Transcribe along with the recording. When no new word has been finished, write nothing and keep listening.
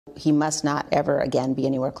He must not ever again be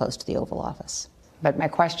anywhere close to the Oval Office. But my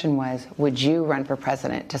question was, would you run for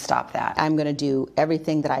president to stop that? I'm going to do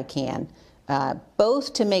everything that I can,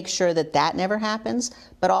 both to make sure that that never happens,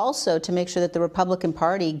 but also to make sure that the Republican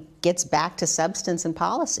Party gets back to substance and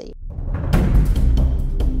policy.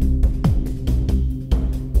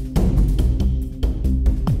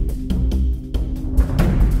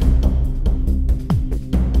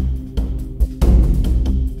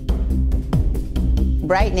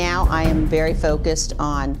 Right now, I am very focused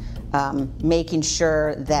on making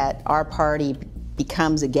sure that our party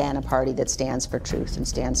becomes again a party that stands for truth and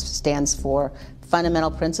stands for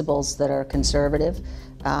fundamental principles that are conservative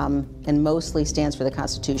and mostly stands for the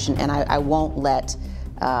Constitution. And I won't let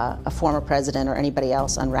a former president or anybody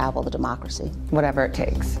else unravel the democracy. Whatever it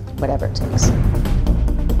takes. Whatever it takes.